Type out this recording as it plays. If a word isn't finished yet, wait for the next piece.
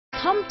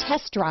Come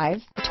test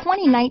drive the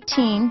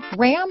 2019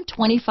 Ram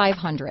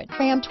 2500.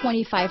 Ram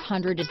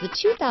 2500 is the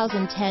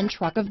 2010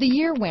 Truck of the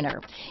Year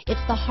winner.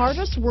 It's the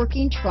hardest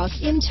working truck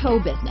in tow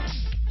business.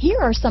 Here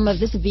are some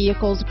of this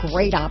vehicle's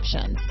great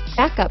options: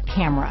 backup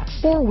camera,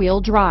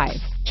 4-wheel drive,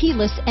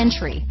 keyless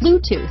entry,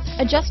 Bluetooth,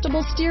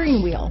 adjustable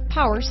steering wheel,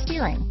 power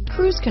steering,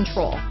 cruise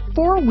control,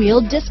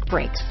 4-wheel disc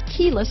brakes,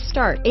 keyless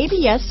start,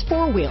 ABS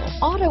 4-wheel,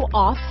 auto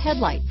off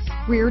headlights,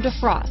 rear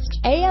defrost,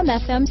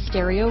 AM/FM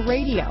stereo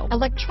radio,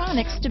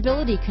 electronic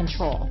stability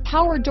control,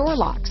 power door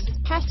locks,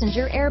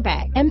 passenger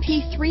airbag,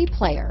 MP3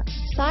 player,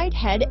 side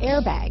head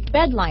airbag,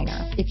 bed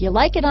liner. If you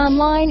like it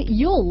online,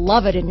 you'll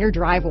love it in your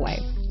driveway.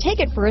 Take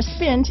it for a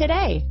spin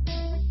today.